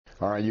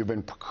All right, you've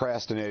been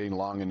procrastinating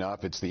long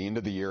enough. It's the end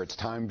of the year. It's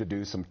time to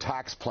do some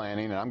tax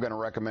planning, and I'm going to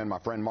recommend my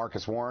friend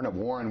Marcus Warren of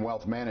Warren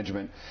Wealth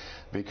Management,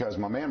 because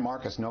my man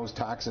Marcus knows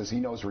taxes, he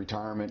knows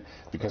retirement,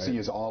 because he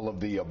is all of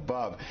the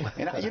above.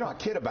 And I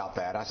kid about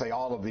that. I say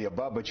all of the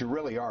above, but you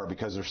really are,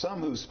 because there's some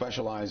who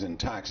specialize in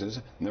taxes,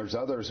 and there's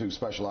others who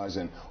specialize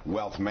in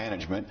wealth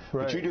management.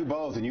 But you do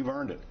both, and you've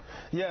earned it.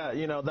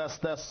 Yeah,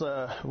 that's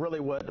really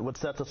what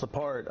sets us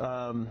apart.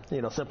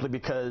 Simply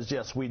because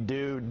yes, we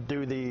do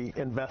the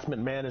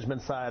investment management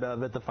side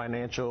of it, the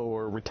financial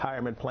or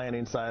retirement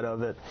planning side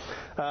of it,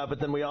 but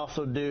then we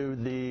also do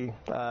the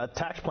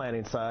tax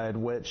planning side,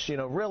 which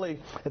really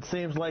it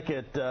seems like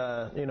it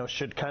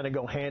should kind of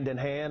go hand in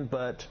hand,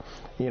 but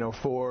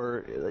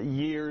for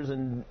years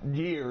and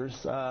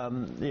years,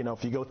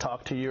 if you go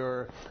talk to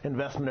your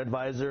investment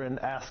advisor and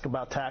ask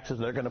about taxes,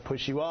 they're going to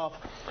push you off,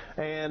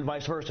 and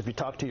vice versa. If you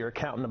talk to your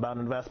accountant about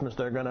investments,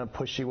 they're going to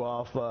push you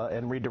off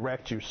and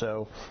redirect you.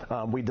 So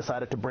we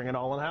decided to bring it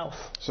all in house.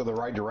 So the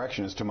right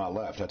direction is to my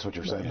left. That's what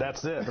you're saying.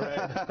 That's it,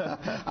 right?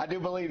 I do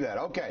believe that.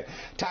 Okay,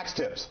 tax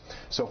tips.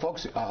 So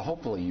folks,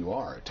 hopefully you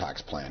are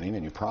tax planning,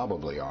 and you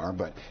probably are,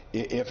 but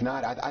if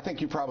not, I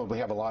think you probably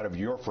have a lot of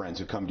your friends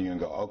who come to you and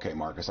go, okay,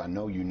 Marcus, I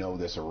know you know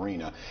this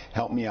arena.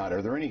 Help me out.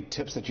 Are there any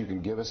tips that you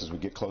can give us as we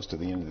get close to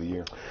the end of the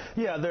year?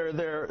 Yeah,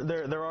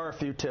 there are a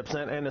few tips,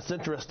 and it's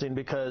interesting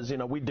because,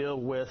 we deal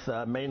with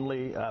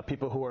mainly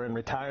people who are in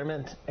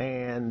retirement,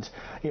 and,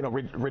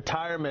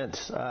 retirement,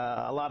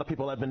 a lot of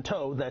people have been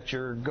told that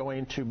you're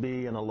going to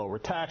be in a lower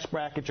tax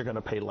bracket, you're going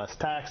to pay less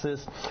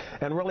taxes,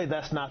 and really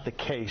that's not the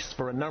case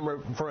for a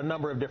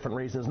number of different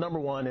reasons. Number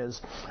one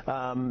is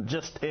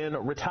just in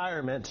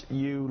retirement,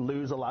 you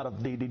lose a lot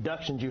of the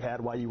deductions you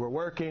had while you were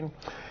working.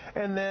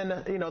 And then,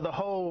 the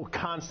whole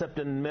concept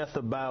and myth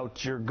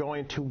about you're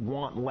going to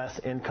want less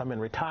income in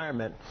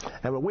retirement.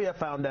 And what we have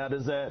found out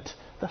is that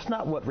that's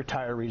not what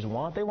retirees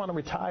want. They want to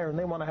retire, and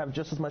they want to have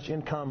just as much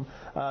income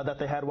that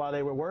they had while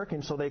they were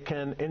working, so they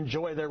can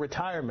enjoy their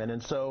retirement.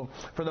 And so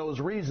for those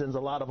reasons, a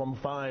lot of them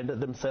find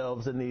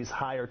themselves in these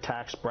higher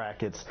tax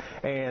brackets.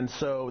 And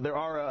so there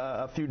are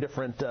a few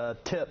different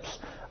tips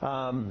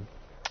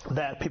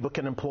that people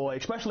can employ,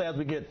 especially as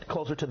we get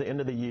closer to the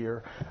end of the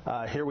year.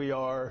 Here we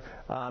are,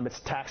 it's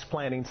tax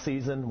planning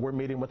season. We're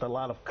meeting with a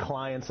lot of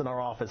clients in our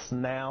office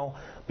now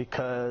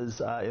because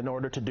in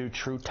order to do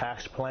true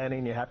tax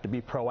planning, you have to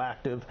be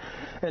proactive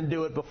and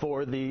do it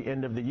before the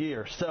end of the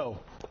year. So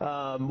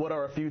what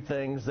are a few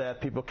things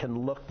that people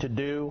can look to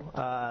do?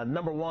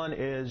 Number one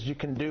is you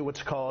can do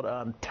what's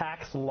called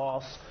tax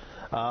loss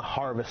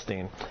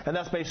harvesting. And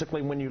that's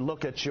basically when you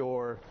look at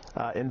your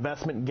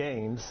investment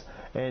gains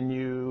and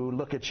you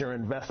look at your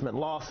investment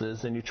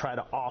losses and you try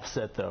to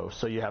offset those.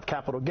 So you have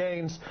capital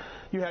gains,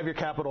 you have your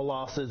capital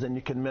losses, and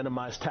you can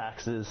minimize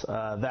taxes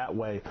that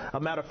way. A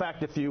matter of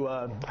fact, if you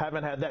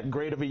haven't had that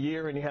great of a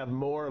year and you have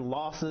more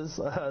losses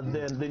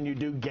than you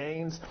do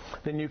gains,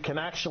 then you can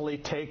actually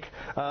take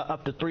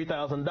up to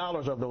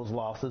 $3,000 of those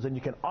losses, and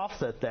you can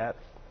offset that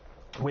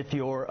with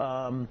your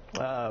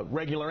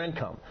regular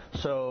income.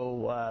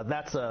 So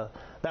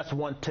that's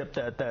one tip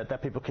that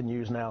people can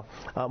use now.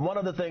 One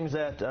of the things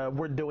that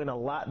we're doing a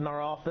lot in our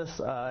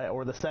office,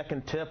 or the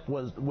second tip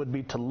would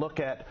be to look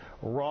at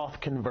Roth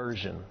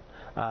conversion.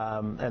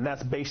 And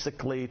that's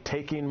basically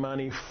taking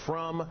money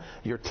from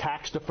your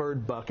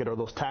tax-deferred bucket, or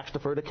those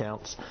tax-deferred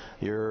accounts,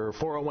 your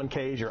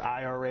 401ks, your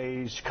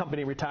IRAs,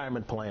 company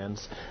retirement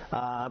plans,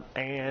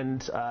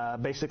 and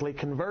basically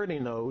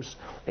converting those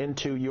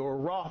into your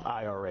Roth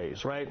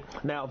IRAs, right?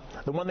 Now,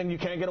 the one thing you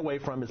can't get away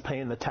from is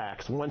paying the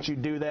tax. Once you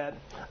do that,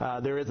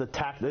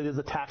 it is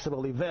a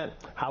taxable event.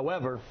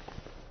 However,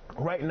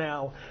 right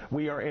now,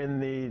 we are in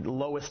the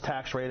lowest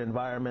tax rate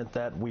environment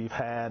that we've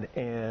had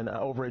in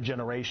over a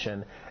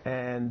generation,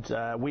 and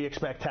we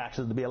expect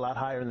taxes to be a lot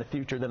higher in the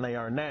future than they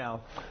are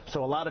now.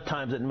 So a lot of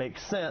times it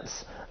makes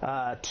sense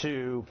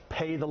to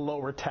pay the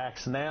lower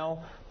tax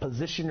now,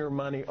 position your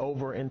money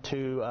over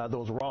into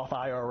those Roth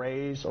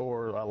IRAs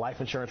or life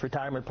insurance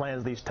retirement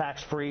plans, these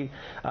tax-free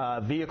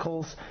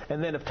vehicles,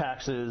 and then if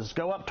taxes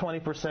go up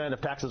 20%,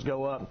 if taxes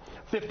go up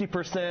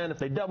 50%, if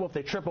they double, if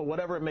they triple,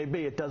 whatever it may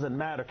be, it doesn't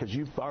matter because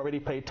you've already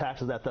paid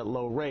taxes at that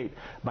low rate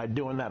by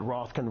doing that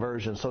Roth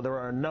conversion. So there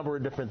are a number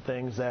of different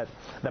things that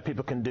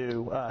people can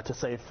do to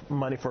save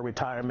money for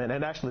retirement,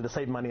 and actually to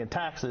save money in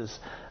taxes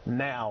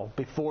now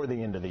before the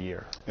end of the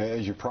year.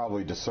 As you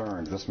probably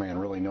discerned, this man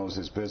really knows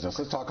his business.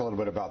 Let's talk a little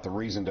bit about the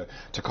reason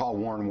to call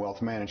Warren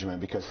Wealth Management,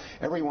 because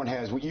everyone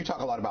has, you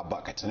talk a lot about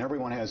buckets, and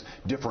everyone has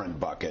different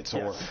buckets.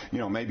 Yes.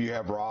 Or, maybe you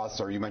have Roths,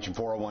 or you mentioned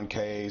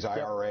 401ks,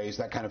 IRAs,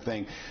 that kind of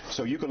thing.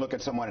 So you can look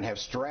at someone and have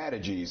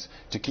strategies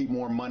to keep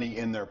more money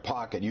in their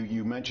pocket. it.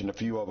 You mentioned a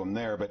few of them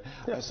there, but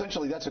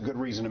essentially that's a good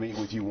reason to meet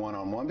with you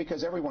one-on-one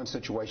because everyone's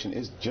situation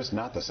is just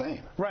not the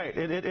same. Right.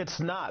 It's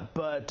not.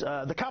 But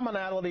the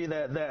commonality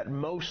that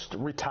most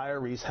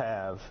retirees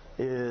have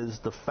is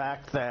the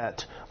fact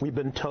that we've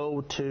been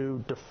told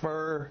to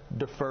defer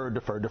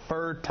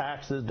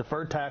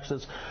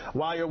taxes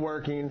while you're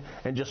working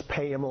and just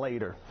pay them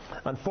later.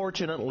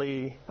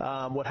 Unfortunately,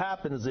 what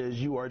happens is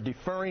you are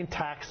deferring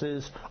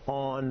taxes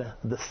on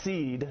the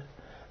seed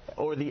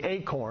or the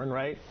acorn,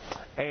 right?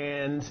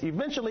 And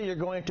eventually you're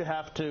going to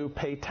have to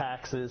pay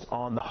taxes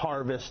on the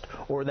harvest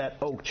or that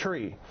oak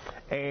tree.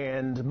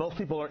 And most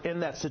people are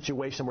in that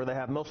situation where they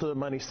have most of their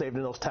money saved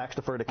in those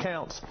tax-deferred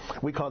accounts.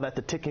 We call that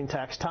the ticking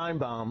tax time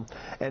bomb.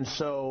 And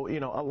so,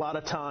 a lot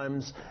of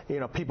times,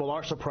 people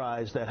are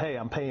surprised that, hey,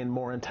 I'm paying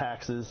more in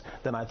taxes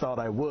than I thought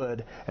I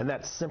would. And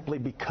that's simply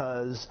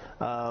because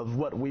of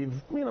what we've,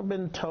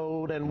 been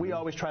told. And we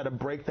always try to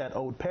break that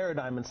old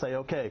paradigm and say,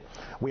 okay,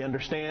 we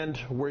understand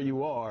where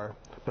you are,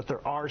 but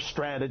there are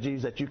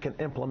strategies that you can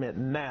implement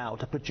now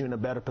to put you in a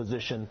better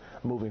position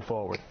moving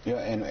forward. Yeah,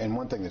 and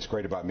one thing that's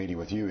great about meeting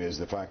with you is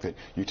the fact that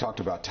you talked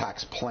about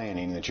tax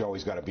planning, that you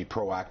always got to be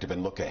proactive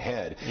and look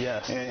ahead.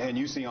 Yes. And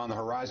you see on the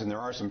horizon there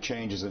are some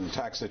changes in the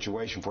tax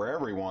situation for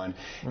everyone,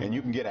 and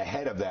you can get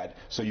ahead of that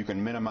so you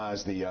can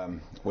minimize the,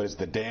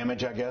 the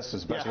damage, I guess,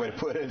 is the best way to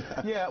put it.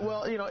 Yeah,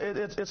 well,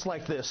 it's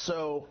like this.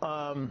 So,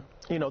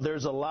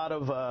 there's a lot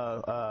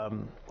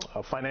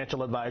of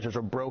financial advisors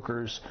or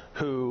brokers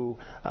who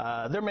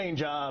their main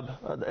job,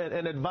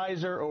 an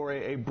advisor or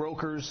a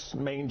broker's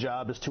main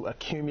job is to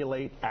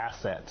accumulate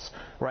assets,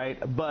 right?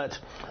 But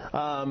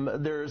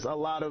there's a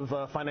lot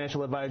of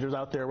financial advisors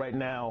out there right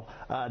now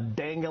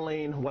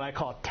dangling what I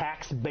call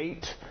tax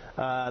bait.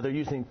 They're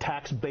using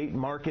tax bait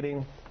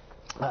marketing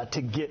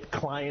to get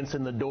clients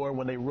in the door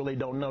when they really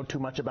don't know too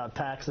much about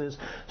taxes.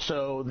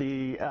 So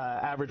the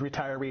average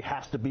retiree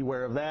has to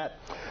beware of that.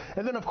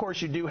 And then, of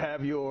course, you do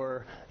have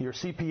your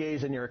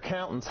CPAs and your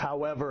accountants.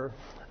 However,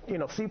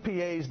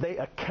 CPAs, they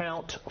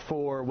account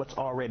for what's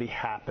already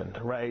happened,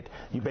 right?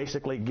 You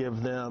basically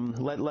give them,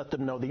 let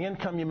them know the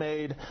income you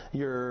made,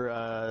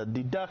 your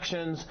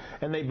deductions,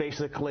 and they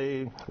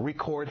basically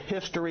record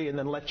history and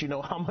then let you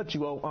know how much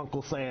you owe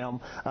Uncle Sam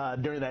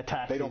during that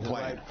tax season. They don't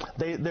plan.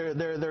 Right?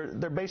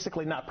 They're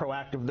basically not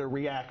proactive, they're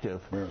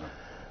reactive. Yeah.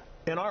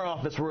 In our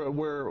office,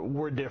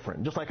 we're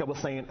different. Just like I was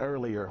saying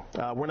earlier,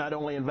 we're not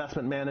only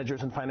investment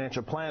managers and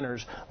financial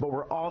planners, but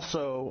we're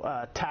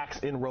also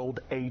tax-enrolled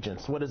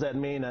agents. What does that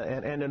mean?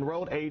 An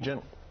enrolled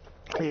agent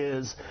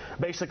is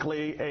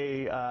basically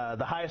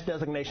the highest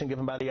designation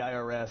given by the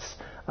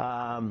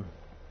IRS.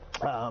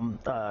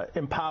 We're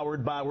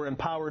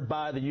empowered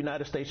by the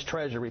United States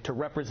Treasury to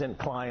represent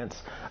clients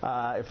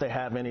if they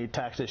have any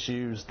tax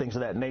issues, things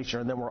of that nature.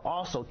 And then we're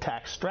also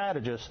tax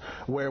strategists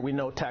where we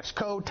know tax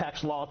code,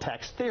 tax law,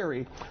 tax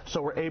theory,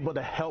 so we're able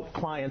to help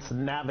clients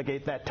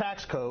navigate that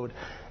tax code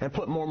and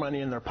put more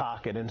money in their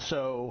pocket. And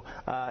so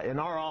in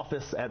our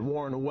office at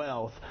Warren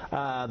Wealth,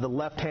 the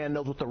left hand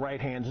knows what the right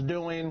hand's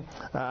doing.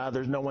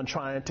 There's no one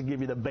trying to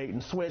give you the bait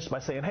and switch by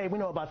saying, hey, we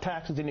know about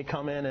taxes, and you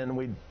come in and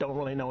we don't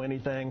really know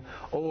anything.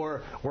 Or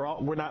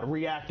we're not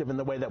reactive in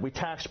the way that we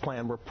tax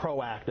plan, we're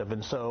proactive,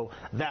 and so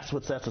that's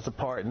what sets us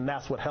apart, and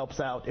that's what helps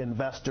out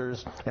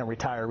investors and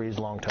retirees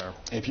long term.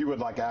 If you would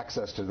like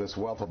access to this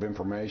wealth of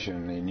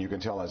information, and you can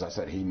tell, as I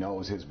said, he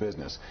knows his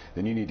business,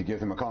 then you need to give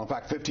him a call. In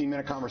fact,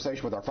 15-minute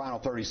conversation with our final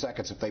 30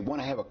 seconds. If they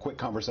want to have a quick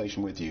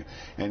conversation with you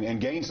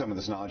and gain some of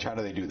this knowledge, how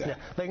do they do that? Yeah,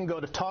 they can go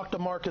to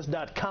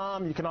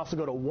talktomarcus.com. You can also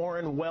go to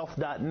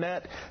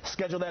warrenwealth.net.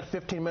 Schedule that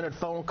 15-minute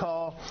phone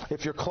call.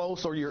 If you're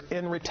close or you're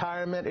in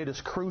retirement, it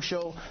is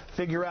crucial.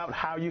 Figure out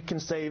how you can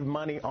save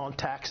money on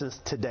taxes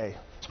today.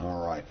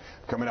 All right.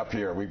 Coming up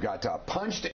here, we've got Punched